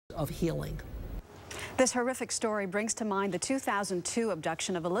of healing. This horrific story brings to mind the 2002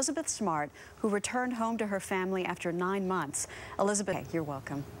 abduction of Elizabeth Smart, who returned home to her family after 9 months. Elizabeth, hey, you're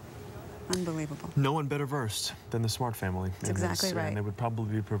welcome. Unbelievable. No one better versed than the Smart family. That's exactly right. And they would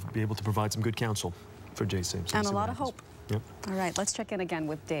probably be able to provide some good counsel for JC. And a lot of hope. Yep. All right, let's check in again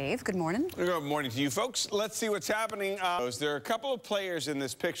with Dave. Good morning. Good morning to you folks. Let's see what's happening. There are a couple of players in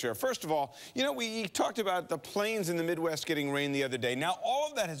this picture. First of all, you know, we talked about the plains in the Midwest getting rain the other day. Now, all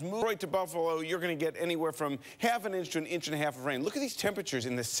of that has moved right to Buffalo. You're going to get anywhere from ½ an inch to 1.5 inches of rain. Look at these temperatures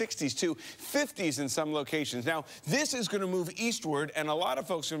in the 60s to 50s in some locations. Now, this is going to move eastward, and a lot of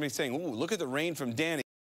folks are going to be saying, ooh, look at the rain from Danny.